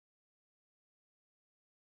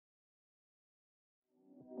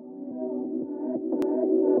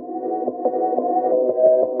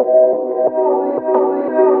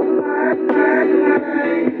the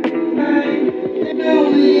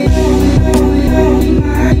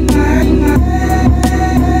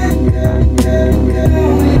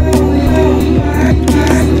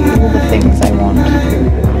things I want.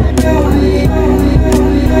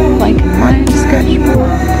 Like my sketchbook.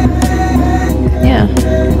 Yeah.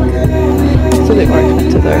 It's a bit more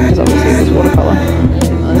expensive though, because obviously there's watercolour.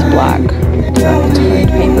 There's black. Do like the toned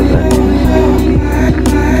paper, but don't need.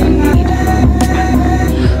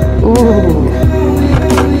 Ooh.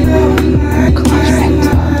 Collage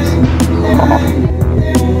pencils.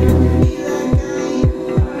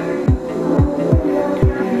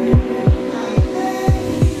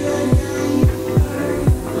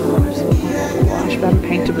 I've been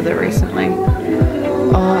painted with it recently.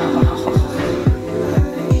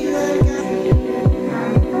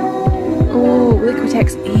 Oh,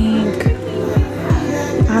 Liquitex ink.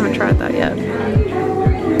 I haven't tried that yet,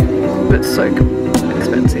 but it's so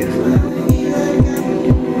expensive.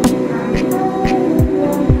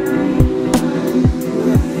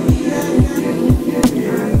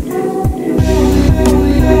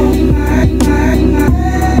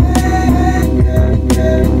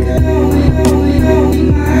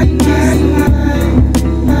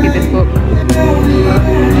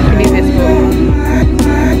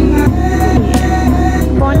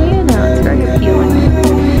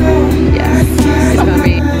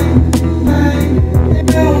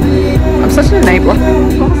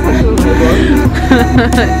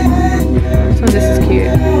 So this is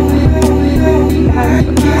cute.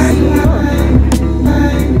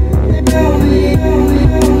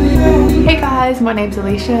 Hey guys, my name's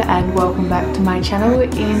Alicia and welcome back to my channel.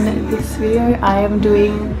 In this video I am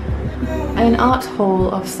doing an art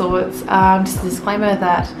haul of sorts. Just a disclaimer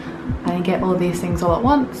that I didn't get all of these things all at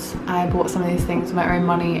once. I bought some of these things with my own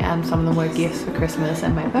money and some of them were gifts for Christmas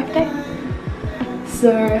and my birthday.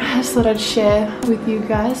 So I just thought I'd share with you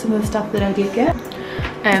guys some of the stuff that I did get.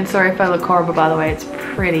 And sorry if I look horrible, by the way, it's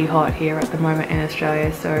pretty hot here at the moment in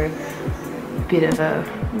Australia, so a bit of a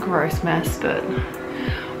gross mess, but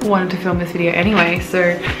wanted to film this video anyway.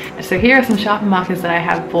 So here are some Sharpie markers that I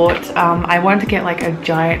have bought. I wanted to get like a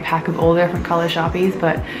giant pack of all the different color Sharpies,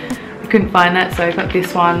 but I couldn't find that, so I got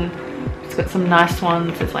this one. It's got some nice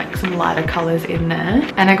ones, there's like some lighter colors in there.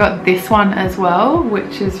 And I got this one as well,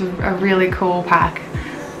 which is a really cool pack.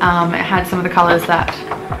 It had some of the colors that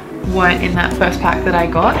weren't in that first pack that I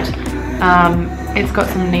got. It's got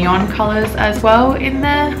some neon colors as well in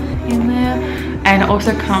there, and it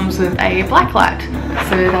also comes with a black light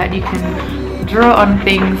so that you can draw on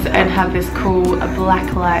things and have this cool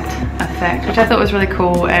black light effect, which I thought was really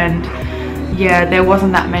cool. And yeah, there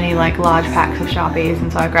wasn't that many like large packs of Sharpies,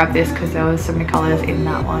 and so I grabbed this because there was so many colors in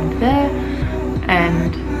that one there.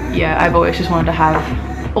 And yeah, I've always just wanted to have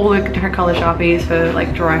all the different color Sharpies for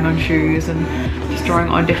like drawing on shoes and just drawing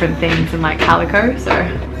on different things and like calico. So,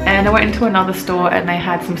 and I went into another store and they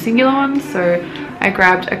had some singular ones, so I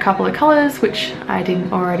grabbed a couple of colors which I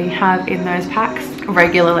didn't already have in those packs,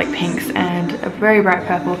 regular like pinks and a very bright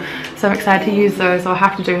purple. So I'm excited to use those. I'll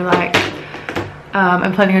have to do like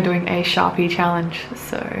I'm planning on doing a Sharpie challenge,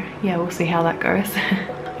 so yeah, we'll see how that goes.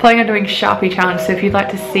 Planning on doing Sharpie challenge, so if you'd like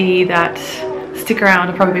to see that, stick around.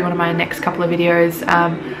 It'll probably be one of my next couple of videos.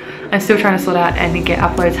 I'm still trying to sort out and get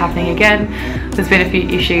uploads happening again. There's been a few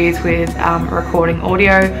issues with recording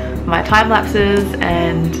audio, my time lapses,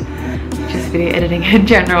 and just video editing in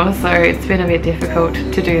general, so it's been a bit difficult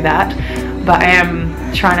to do that. But I am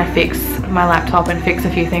trying to fix my laptop and fix a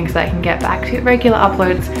few things so I can get back to regular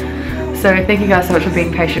uploads. So thank you guys so much for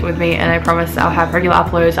being patient with me, and I promise I'll have regular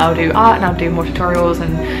uploads. I'll do art and I'll do more tutorials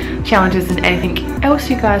and challenges and anything else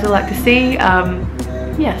you guys would like to see.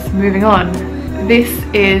 Yes, moving on. This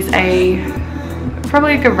is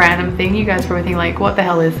probably like a random thing. You guys probably think like, what the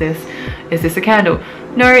hell is this? Is this a candle?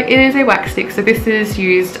 No, it is a wax stick. So this is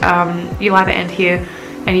used, you light the end here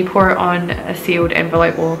and you pour it on a sealed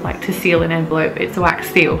envelope, or like to seal an envelope, it's a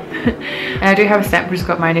wax seal. And I do have a stamp which has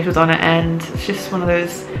got my initials on it, and it's just one of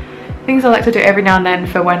those things I like to do every now and then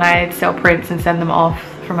for when I sell prints and send them off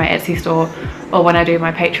from my Etsy store, or when I do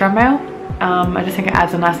my Patreon mail. I just think it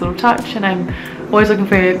adds a nice little touch, and I'm always looking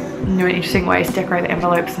for new and interesting ways to decorate the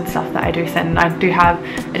envelopes and stuff that I do send. And I do have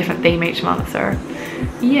a different theme each month, so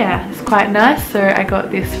yeah, it's quite nice. So I got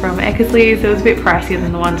this from Eckersley's. It was a bit pricier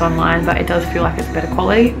than the ones online, but it does feel like it's better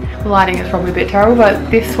quality. The lighting is probably a bit terrible, but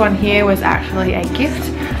this one here was actually a gift,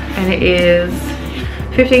 and it is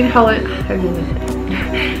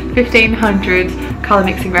 1500 color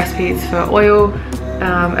mixing recipes for oil,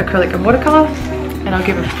 acrylic and watercolor. And I'll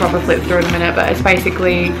give a proper flip through in a minute, but it's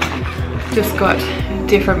basically just got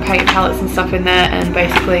different paint palettes and stuff in there, and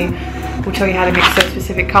basically will tell you how to mix those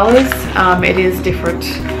specific colours. It is different,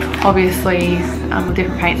 obviously. With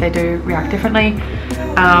different paints they do react differently.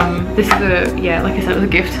 This is yeah, like I said, it was a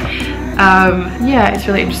gift. Yeah, it's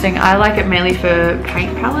really interesting. I like it mainly for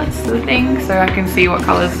paint palettes sort of thing, so I can see what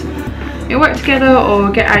colours work together or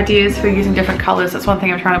get ideas for using different colours. That's one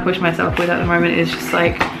thing I'm trying to push myself with at the moment, is just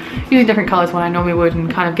like using different colours when I normally would and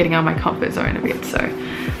kind of getting out of my comfort zone a bit. So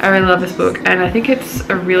I really love this book, and I think it's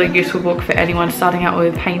a really useful book for anyone starting out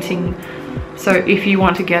with painting. So if you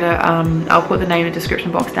want to get it, I'll put the name in the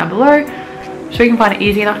description box down below. So you can find it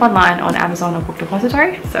easy enough online on Amazon or Book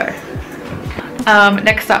Depository. So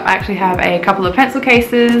next up, I actually have a couple of pencil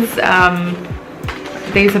cases.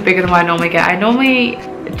 These are bigger than what I normally get. I normally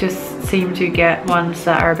just seem to get ones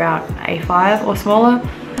that are about A5 or smaller.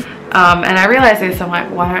 And I realized this, I'm like,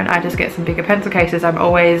 why don't I just get some bigger pencil cases? I'm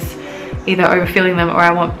always either overfilling them, or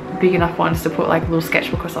I want big enough ones to put like a little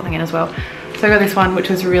sketchbook or something in as well. So I got this one, which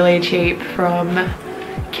was really cheap, from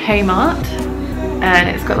Kmart, and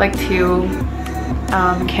it's got like teal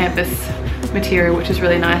canvas material, which is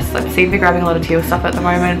really nice. I seem to be grabbing a lot of teal stuff at the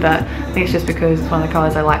moment, but I think it's just because it's one of the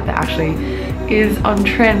colours I like that actually is on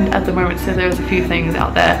trend at the moment. So there's a few things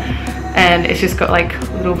out there, and it's just got like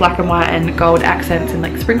little black and white and gold accents and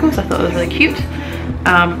like sprinkles. I thought it was really cute.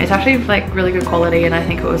 It's actually like really good quality, and I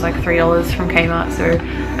think it was like $3 from Kmart, so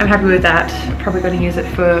I'm happy with that. Probably going to use it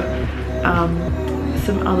for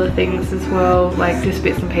some other things as well, like just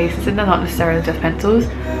bits and pieces, and they're not necessarily just pencils.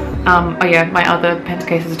 Oh yeah, my other pencil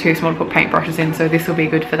cases are too small to put paintbrushes in, so this will be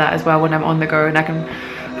good for that as well when I'm on the go, and I can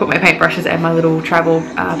put my paintbrushes and my little travel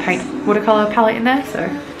paint watercolor palette in there. So,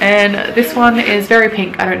 and this one is very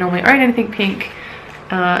pink. I don't normally own anything pink.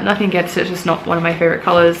 Nothing against it, it's just not one of my favorite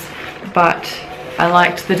colors, but I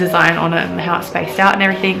liked the design on it and how it's spaced out and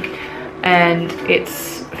everything, and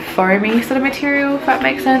it's foamy sort of material, if that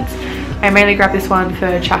makes sense. I mainly grabbed this one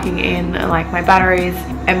for chucking in like my batteries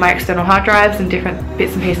and my external hard drives and different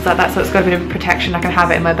bits and pieces like that, so it's got a bit of protection. I can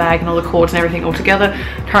have it in my bag and all the cords and everything all together.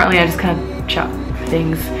 Currently I just kind of chuck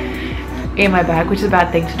things in my bag, which is a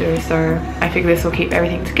bad thing to do, so I figure this will keep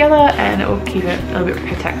everything together and it will keep it a little bit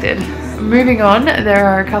protected. Moving on, there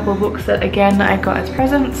are a couple of books that again I got as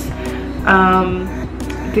presents.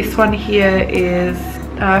 This one here is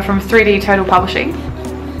from 3D Total Publishing,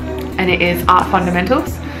 and it is Art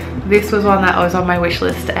Fundamentals. This was one that was on my wish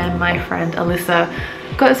list, and my friend Alyssa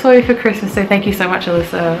got this for me for Christmas, so thank you so much,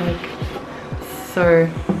 Alyssa. Like, so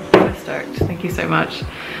stoked, thank you so much.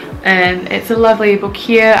 And it's a lovely book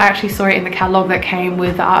here. I actually saw it in the catalogue that came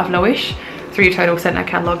with The Art of No-ish. 3D Total sent a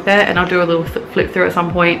catalogue there, and I'll do a little flip through at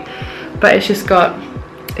some point, but it's just got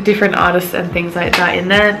different artists and things like that in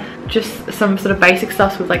there. Just some sort of basic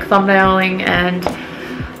stuff with like thumbnailing and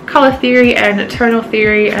color theory and tonal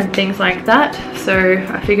theory and things like that. So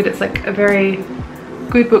I figured it's like a very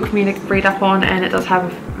good book for me to read up on, and it does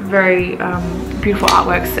have very beautiful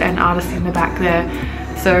artworks and artists in the back there.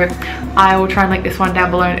 So I will try and link this one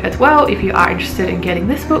down below as well if you are interested in getting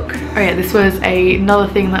this book. Oh yeah, this was another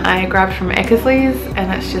thing that I grabbed from Eckersley's,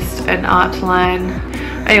 and it's just an art line.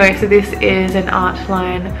 Anyway, so this is an art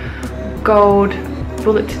line gold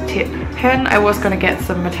bullet tip pen. I was going to get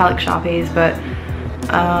some metallic Sharpies, but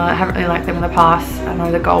I haven't really liked them in the past. I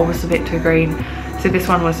know the gold was a bit too green, so this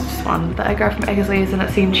one was just one that I grabbed from Eckersley's, and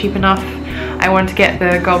it seemed cheap enough. I wanted to get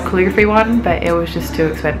the gold calligraphy one, but it was just too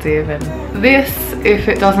expensive. And this, if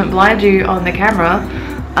it doesn't blind you on the camera,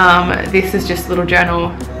 this is just a little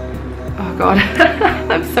journal. Oh god,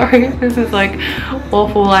 I'm sorry, this is like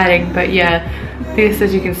awful lighting, but yeah, this,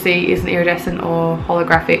 as you can see, isn't iridescent or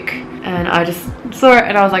holographic, and I just saw it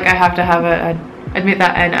and I was like, I have to have it. I admit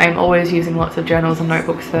that, and I'm always using lots of journals and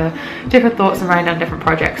notebooks for different thoughts and writing down different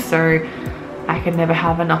projects, so I can never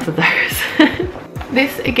have enough of those.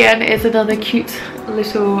 This again is another cute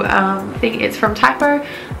little thing. It's from Typo,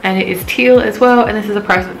 and it is teal as well, and this is a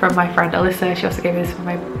present from my friend Alyssa. She also gave me this for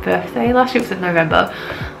my birthday last year. It was in November,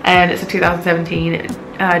 and it's a 2017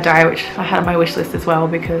 diary, which I had on my wish list as well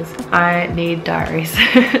because I need diaries.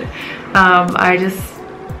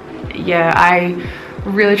 I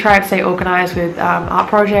really try to stay organized with art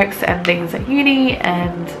projects and things at uni,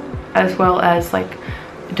 and as well as like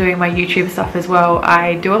doing my YouTube stuff as well.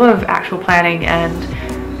 I do a lot of actual planning and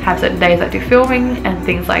have certain days I do filming and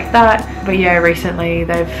things like that, but yeah, recently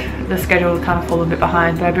the schedule kind of fallen a bit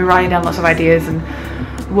behind, but I've been writing down lots of ideas and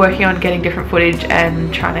working on getting different footage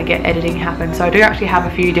and trying to get editing happen. So I do actually have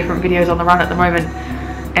a few different videos on the run at the moment,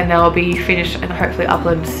 and they'll be finished and hopefully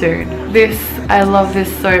uploaded soon. This, I love this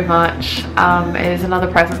so much. It is another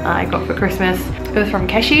present that I got for Christmas. It was from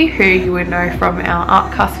Keshi, who you would know from our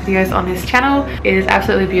art cast videos on this channel. It is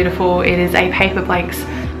absolutely beautiful. It is a paper blanks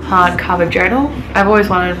hardcover journal. I've always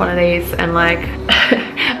wanted one of these, and like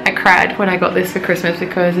I cried when I got this for Christmas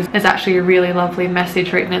because there's actually a really lovely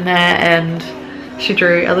message written in there, and she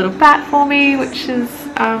drew a little bat for me, which is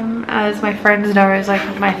as my friends know, is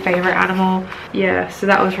like my favorite animal. Yeah, so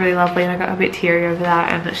that was really lovely, and I got a bit teary over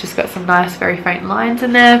that, and it's just got some nice very faint lines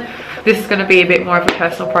in there. This is going to be a bit more of a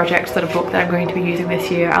personal project, sort of book that I'm going to be using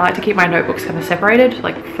this year. I like to keep my notebooks kind of separated,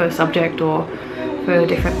 like for subject or for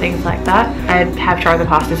different things like that. I have tried in the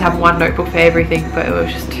past to have one notebook for everything, but it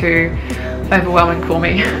was just too overwhelming for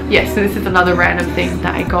me. Yes, so this is another random thing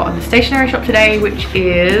that I got on the stationery shop today, which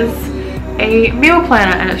is a meal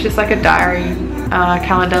planner, and it's just like a diary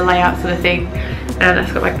calendar layout sort of thing, and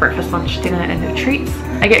it's got like breakfast, lunch, dinner and the treats.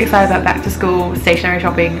 I get excited about back to school stationery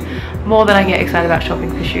shopping more than I get excited about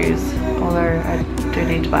shopping for shoes, although I do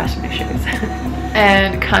need to buy some new shoes.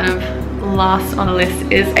 And kind of last on the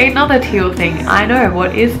list is another teal thing. I know,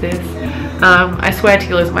 what is this? I swear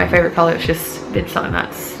teal is my favorite color. It's just been something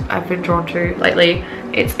that's I've been drawn to lately.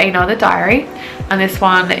 It's another diary, and this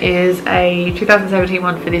one is a 2017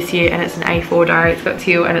 one for this year, and it's an A4 diary. It's got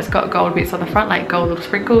teal and it's got gold bits on the front, like gold little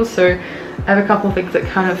sprinkles. So I have a couple of things that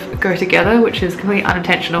kind of go together, which is completely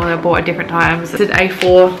unintentional, and they're bought at different times. It's an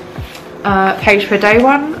A4 page per day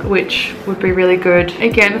one, which would be really good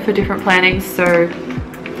again for different plannings. So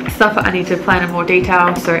stuff that I need to plan in more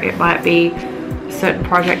detail, so it might be certain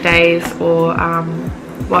project days, or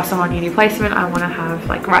whilst I'm on uni placement, I want to have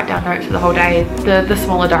like write down notes for the whole day. The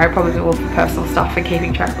smaller diary probably more for personal stuff and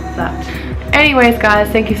keeping track of that. Anyways guys,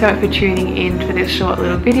 thank you so much for tuning in for this short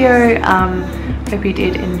little video. Hope you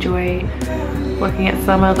did enjoy looking at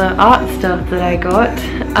some of the art stuff that I got.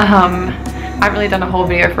 I haven't really done a whole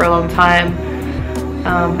video for a long time,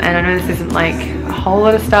 and I know this isn't like a whole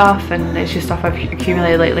lot of stuff, and it's just stuff I've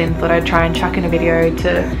accumulated lately, and thought I'd try and chuck in a video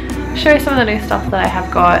to show some of the new stuff that I have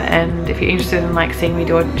got. And if you're interested in like seeing me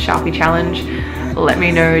do a Sharpie challenge, let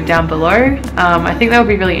me know down below. I think that would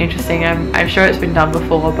be really interesting. I'm sure it's been done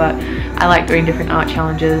before, but I like doing different art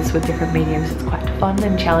challenges with different mediums. It's quite fun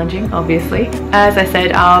and challenging, obviously. As I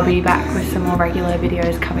said, I'll be back with some more regular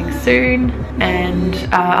videos coming soon, and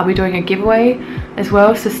I'll be doing a giveaway as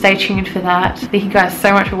well, so stay tuned for that. Thank you guys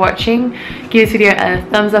so much for watching. Give this video a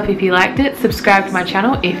thumbs up if you liked it, subscribe to my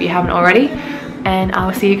channel if you haven't already, and I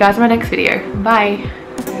will see you guys in my next video. Bye!